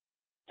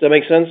 Does that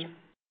make sense?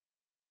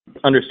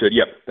 Understood.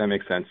 Yep, that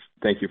makes sense.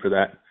 Thank you for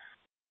that.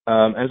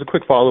 As a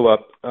quick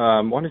follow-up,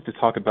 wanted to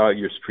talk about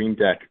your Stream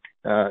Deck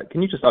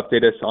Can you just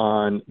update us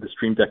on the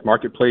Stream Deck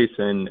marketplace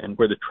and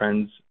where the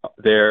trends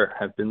there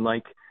have been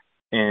like?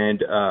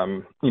 And,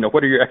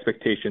 what are your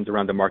expectations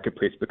around the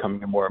marketplace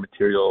becoming a more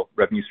material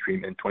revenue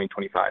stream in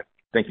 2025?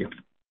 Thank you.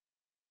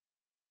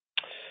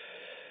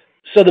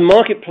 So the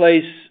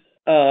marketplace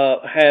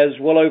has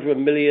well over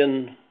 1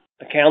 million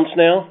accounts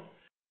now,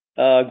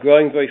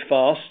 growing very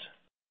fast.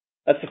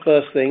 That's the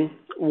first thing.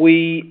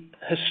 We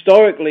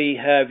historically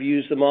have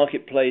used the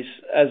marketplace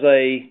as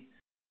a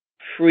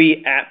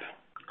free app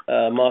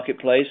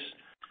marketplace.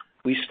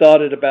 We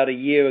started about a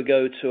year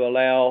ago to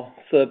allow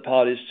third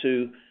parties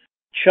to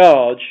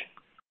charge,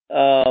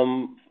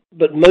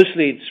 but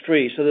mostly it's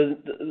free. So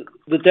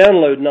the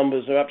download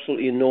numbers are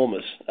absolutely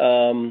enormous,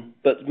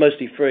 but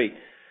mostly free.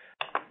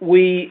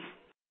 We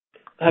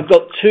have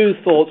got two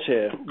thoughts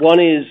here. One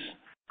is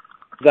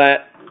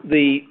that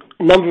the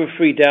number of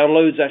free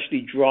downloads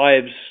actually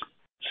drives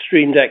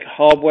Stream Deck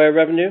hardware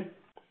revenue.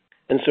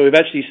 And so we've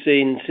actually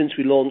seen, since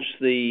we launched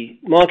the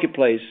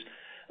marketplace,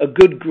 a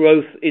good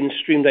growth in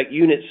Stream Deck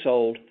units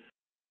sold.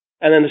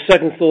 And then the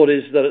second thought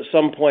is that at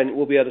some point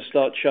we'll be able to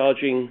start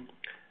charging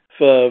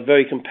for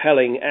very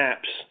compelling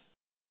apps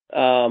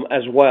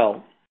as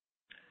well.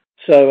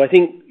 So I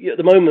think at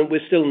the moment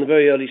we're still in the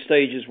very early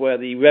stages where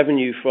the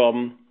revenue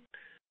from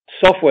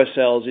software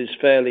sales is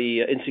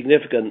fairly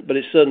insignificant, but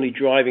it's certainly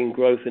driving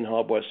growth in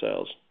hardware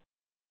sales.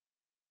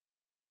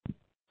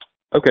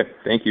 Okay,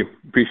 thank you.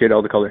 Appreciate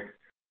all the color.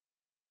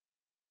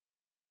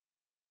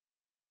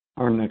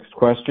 Our next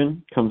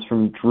question comes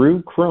from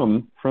Drew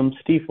Crum from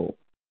Stifel.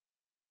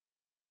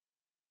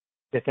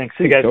 Yeah, thanks.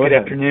 Hey guys, good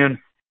afternoon.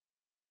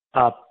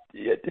 I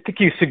think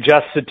you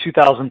suggested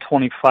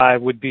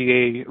 2025 would be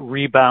a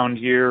rebound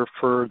year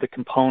for the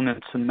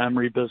components and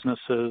memory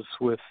businesses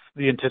with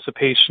the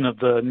anticipation of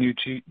the new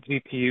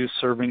GPU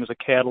serving as a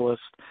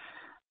catalyst.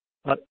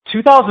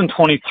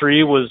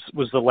 2023 was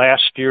the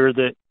last year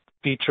that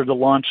featured the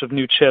launch of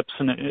new chips,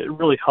 and it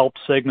really helped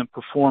segment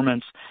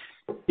performance.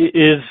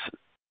 Is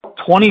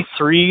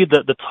 23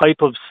 the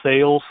type of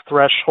sales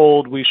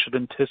threshold we should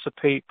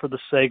anticipate for the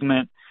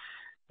segment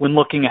when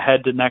looking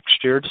ahead to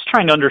next year? Just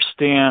trying to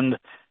understand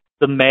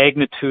the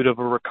magnitude of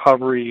a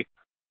recovery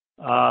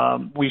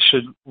we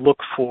should look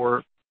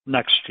for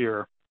next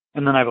year.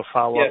 And then I have a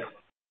follow-up. Yeah.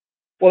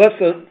 Well,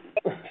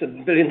 that's a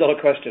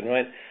billion-dollar question,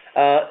 right?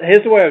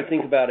 Here's the way I would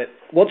think about it.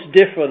 What's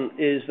different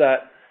is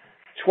that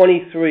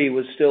 23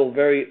 was still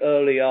very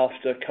early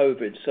after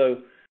COVID.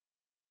 So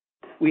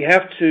we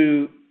have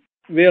to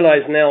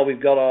realize now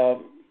we've got our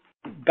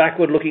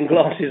backward-looking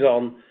glasses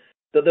on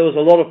that there was a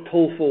lot of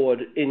pull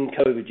forward in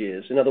COVID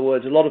years. In other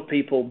words, a lot of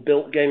people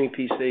built gaming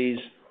PCs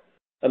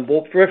and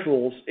bought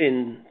peripherals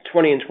in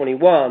 20 and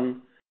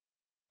 21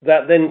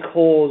 that then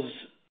caused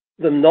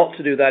them not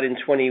to do that in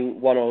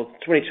 21 or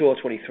 22 or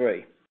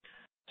 23.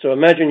 So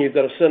imagine you've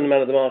got a certain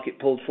amount of the market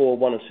pulled forward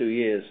 1 or 2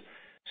 years.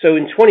 So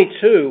in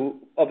 22,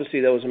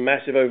 obviously there was a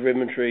massive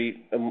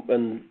over-inventory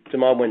and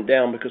demand went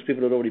down because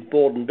people had already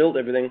bought and built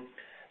everything.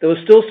 There was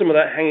still some of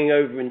that hanging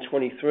over in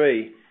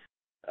 23.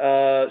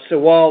 So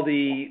while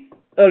the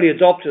early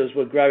adopters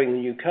were grabbing the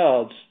new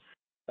cards,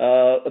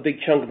 a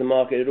big chunk of the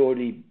market had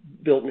already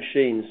built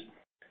machines.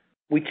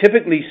 We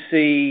typically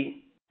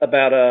see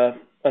about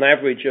an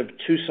average of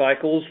 2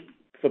 cycles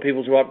for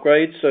people to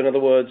upgrade. So in other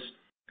words,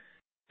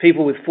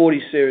 people with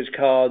 40 series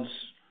cards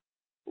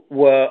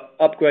were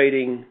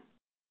upgrading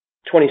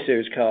 20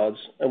 series cards,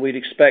 and we'd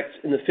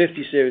expect in the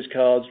 50 series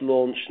cards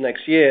launched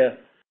next year,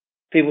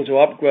 people to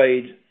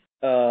upgrade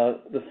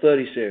the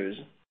 30 series.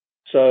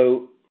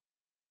 So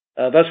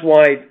that's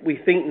why we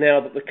think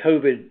now that the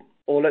COVID,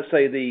 or let's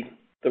say the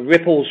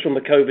ripples from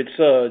the COVID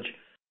surge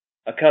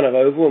are kind of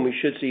over, and we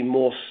should see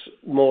more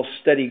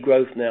steady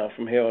growth now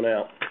from here on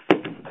out.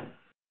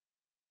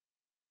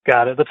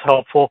 Got it. That's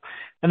helpful.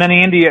 And then,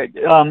 Andy,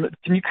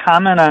 can you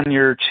comment on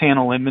your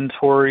channel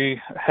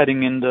inventory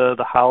heading into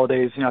the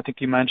holidays? I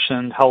think you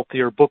mentioned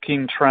healthier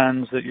booking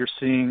trends that you're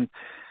seeing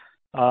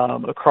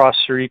across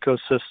your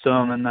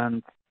ecosystem, and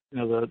then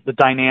the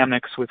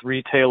dynamics with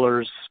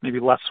retailers maybe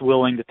less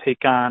willing to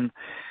take on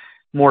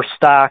more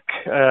stock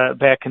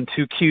back in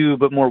 2Q,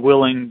 but more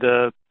willing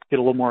to get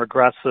a little more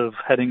aggressive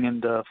heading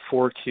into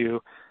 4Q.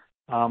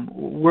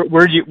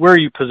 Where are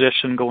you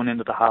positioned going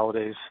into the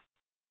holidays?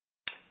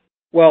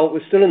 Well,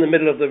 we're still in the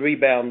middle of the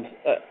rebound.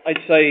 I'd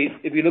say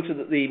if you looked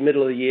at the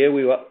middle of the year,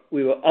 we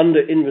were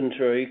under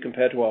inventory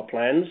compared to our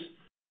plans,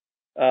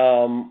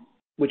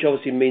 which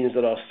obviously means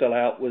that our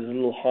sell-out was a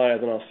little higher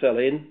than our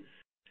sell-in.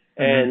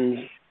 Mm-hmm.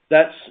 And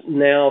that's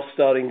now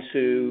starting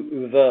to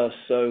reverse.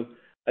 So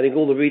I think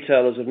all the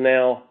retailers have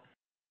now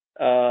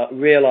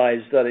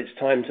realized that it's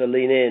time to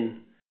lean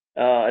in,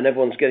 and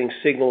everyone's getting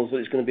signals that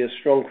it's going to be a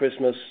strong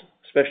Christmas,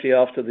 especially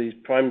after the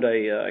Prime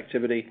Day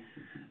activity.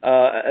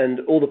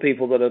 And all the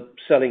people that are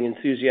selling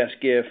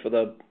enthusiast gear for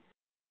the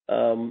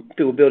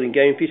people building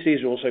gaming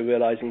PCs are also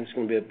realizing it's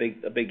going to be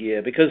a big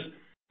year, because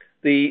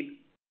the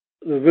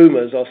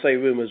rumors, I'll say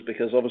rumors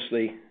because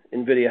obviously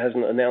NVIDIA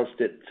hasn't announced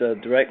it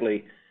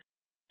directly,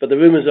 but the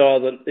rumors are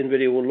that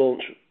NVIDIA will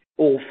launch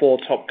all 4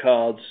 top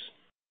cards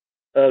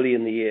early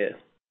in the year.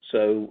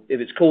 So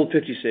if it's called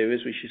 50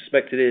 series, which I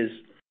suspect it is,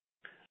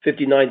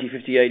 5090,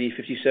 5080,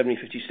 5070,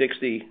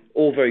 5060,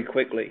 all very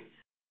quickly.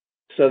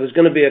 So there's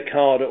going to be a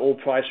card at all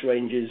price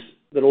ranges.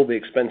 They'll all be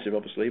expensive,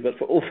 obviously, but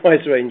for all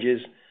price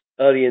ranges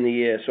early in the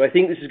year. So I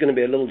think this is going to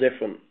be a little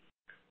different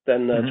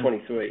than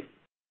 23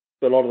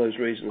 for a lot of those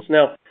reasons.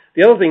 Now,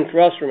 the other thing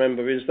for us,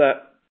 remember, is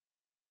that,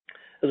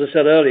 as I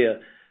said earlier,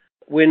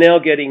 we're now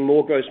getting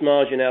more gross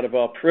margin out of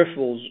our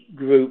peripherals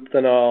group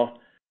than our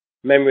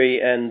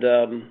memory and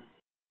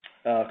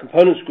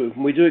components group.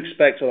 And we do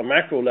expect on a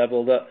macro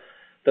level that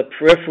the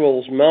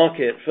peripherals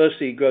market,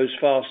 firstly, grows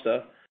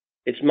faster.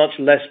 It's much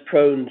less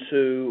prone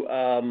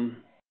to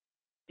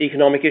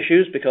economic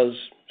issues because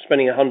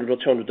spending $100 or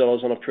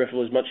 $200 on a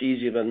peripheral is much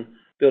easier than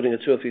building a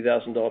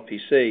 $2,000 or $3,000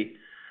 PC.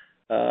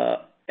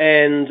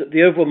 And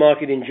the overall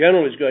market in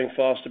general is growing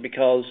faster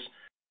because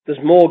there's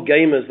more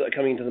gamers that are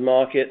coming into the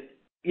market,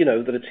 that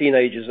are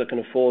teenagers that can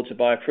afford to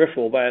buy a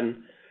peripheral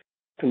than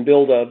can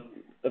build a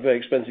very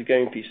expensive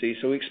gaming PC.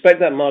 So we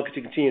expect that market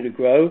to continue to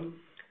grow,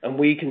 and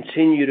we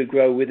continue to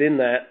grow within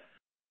that,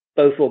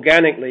 both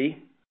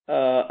organically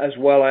as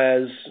well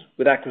as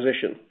with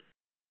acquisition.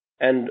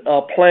 And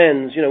our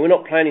plans, we're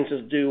not planning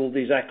to do all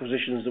these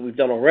acquisitions that we've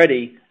done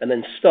already and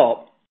then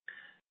stop.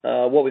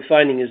 What we're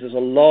finding is there's a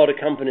lot of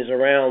companies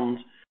around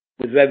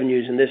with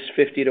revenues in this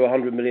 $50 to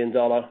 $100 million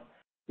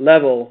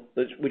level,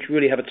 which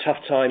really have a tough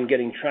time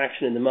getting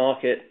traction in the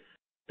market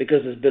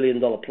because there's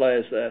billion-dollar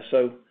players there.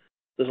 So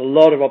there's a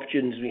lot of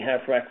opportunities we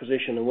have for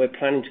acquisition, and we're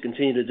planning to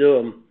continue to do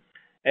them.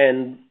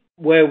 And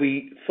where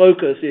we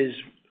focus is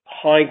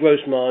high gross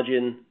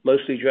margin,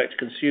 mostly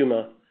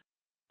direct-to-consumer,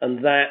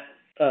 and that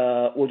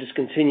will just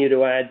continue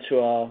to add to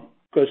our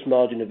gross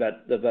margin of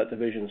that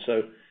division.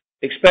 So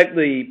expect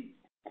the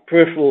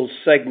peripherals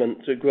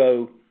segment to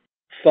grow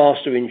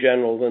faster in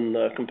general than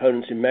the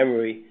components in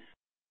memory,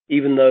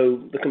 even though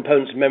the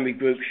components in memory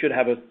group should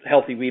have a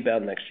healthy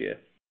rebound next year.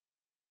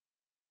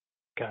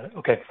 Got it.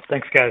 Okay.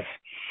 Thanks, guys.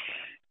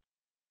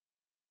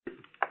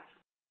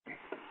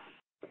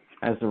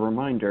 As a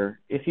reminder,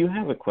 if you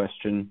have a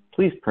question,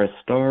 please press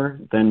star,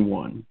 then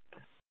 1.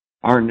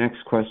 Our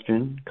next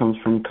question comes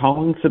from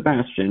Colin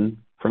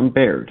Sebastian from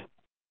Baird.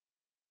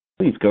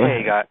 Please go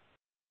ahead.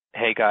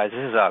 Hey guys, this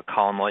is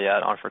Colin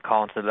Moyet on for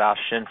Colin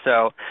Sebastian.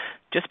 So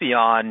just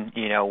beyond,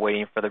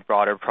 waiting for the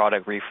broader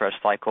product refresh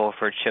cycle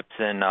for chips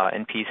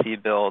and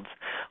PC builds,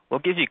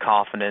 what gives you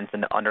confidence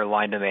in the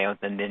underlying demand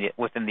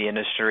within the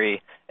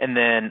industry? And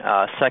then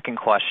second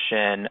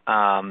question,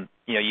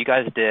 you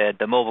guys did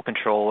the mobile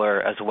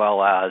controller as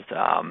well as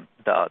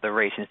the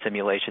racing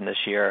simulation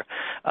this year,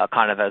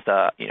 kind of as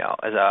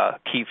a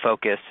key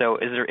focus. So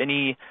is there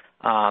any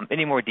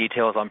more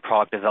details on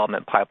product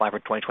development pipeline for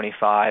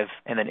 2025,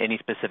 and then any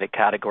specific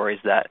categories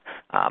that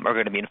are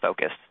going to be in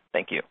focus?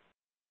 Thank you.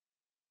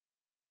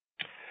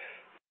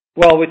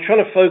 Well, we're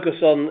trying to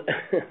focus on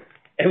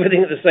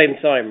everything at the same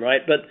time,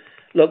 right? But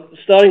look,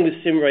 starting with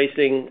sim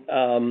racing,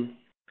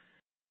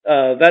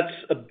 that's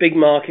a big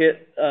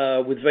market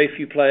with very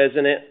few players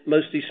in it,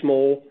 mostly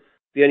small.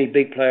 The only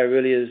big player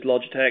really is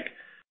Logitech.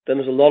 Then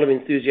there's a lot of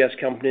enthusiast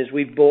companies.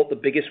 We bought the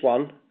biggest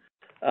one,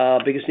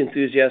 biggest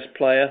enthusiast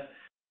player.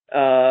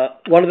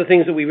 One of the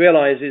things that we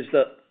realize is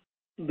that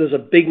there's a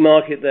big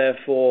market there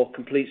for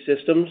complete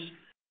systems,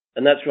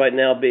 and that's right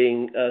now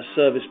being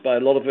serviced by a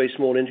lot of very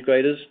small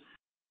integrators.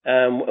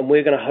 And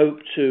we're going to hope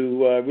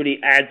to really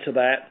add to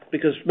that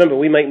because, remember,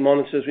 we make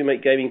monitors, we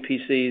make gaming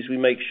PCs, we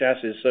make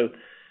chassis, so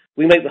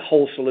we make the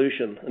whole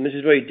solution. And this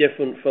is very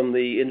different from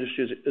the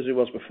industry as it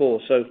was before.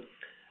 So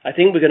I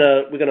think we're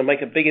going to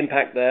make a big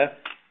impact there,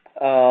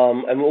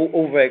 and we're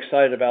all very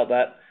excited about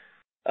that.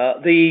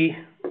 The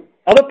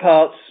other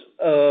parts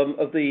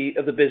of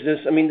the business,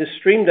 I mean, the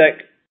Stream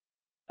Deck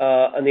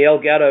and the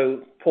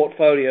Elgato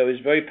portfolio is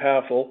very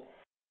powerful.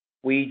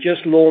 We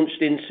just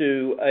launched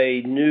into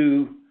a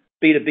new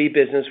B2B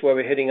business where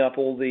we're hitting up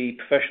all the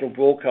professional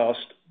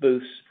broadcast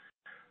booths.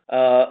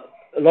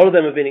 A lot of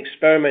them have been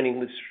experimenting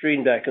with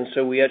Stream Deck, and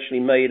so we actually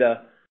made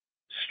a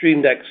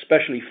Stream Deck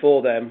specially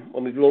for them,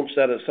 and we've launched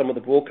that at some of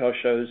the broadcast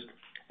shows,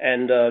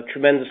 and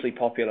tremendously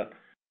popular.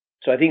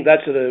 So I think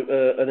that's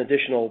an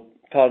additional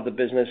part of the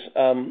business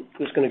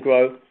that's going to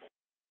grow.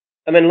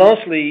 And then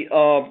lastly,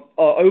 our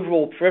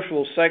overall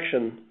peripheral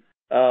section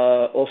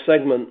or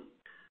segment,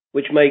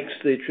 which makes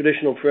the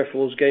traditional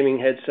peripherals, gaming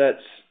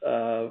headsets,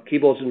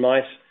 keyboards and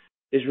mice,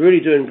 is really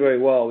doing very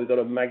well. We've got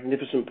a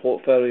magnificent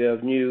portfolio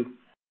of new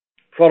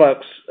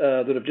products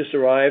that have just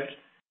arrived.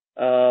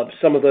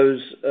 Some of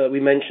those we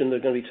mentioned are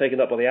going to be taken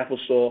up by the Apple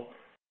Store,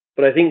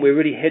 but I think we're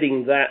really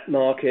hitting that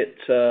market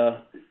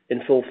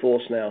in full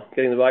force now,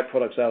 getting the right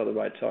products out at the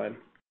right time.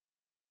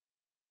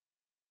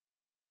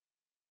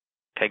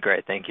 Okay,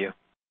 great. Thank you.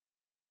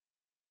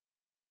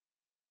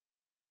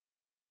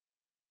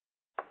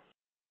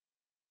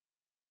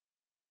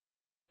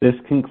 This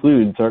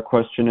concludes our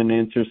question and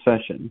answer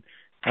session.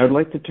 I would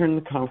like to turn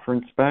the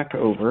conference back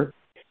over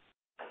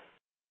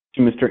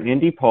to Mr.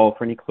 Andy Paul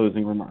for any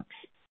closing remarks.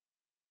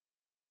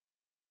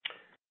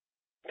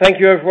 Thank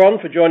you, everyone,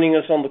 for joining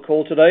us on the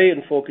call today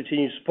and for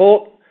continued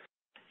support.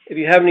 If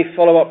you have any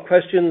follow-up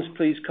questions,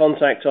 please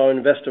contact our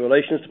investor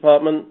relations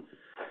department.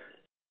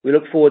 We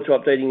look forward to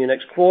updating you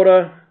next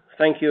quarter.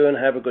 Thank you and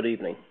have a good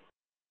evening.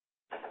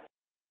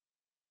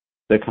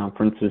 The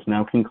conference is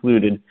now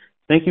concluded.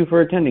 Thank you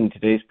for attending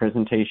today's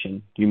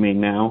presentation. You may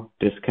now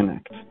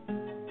disconnect.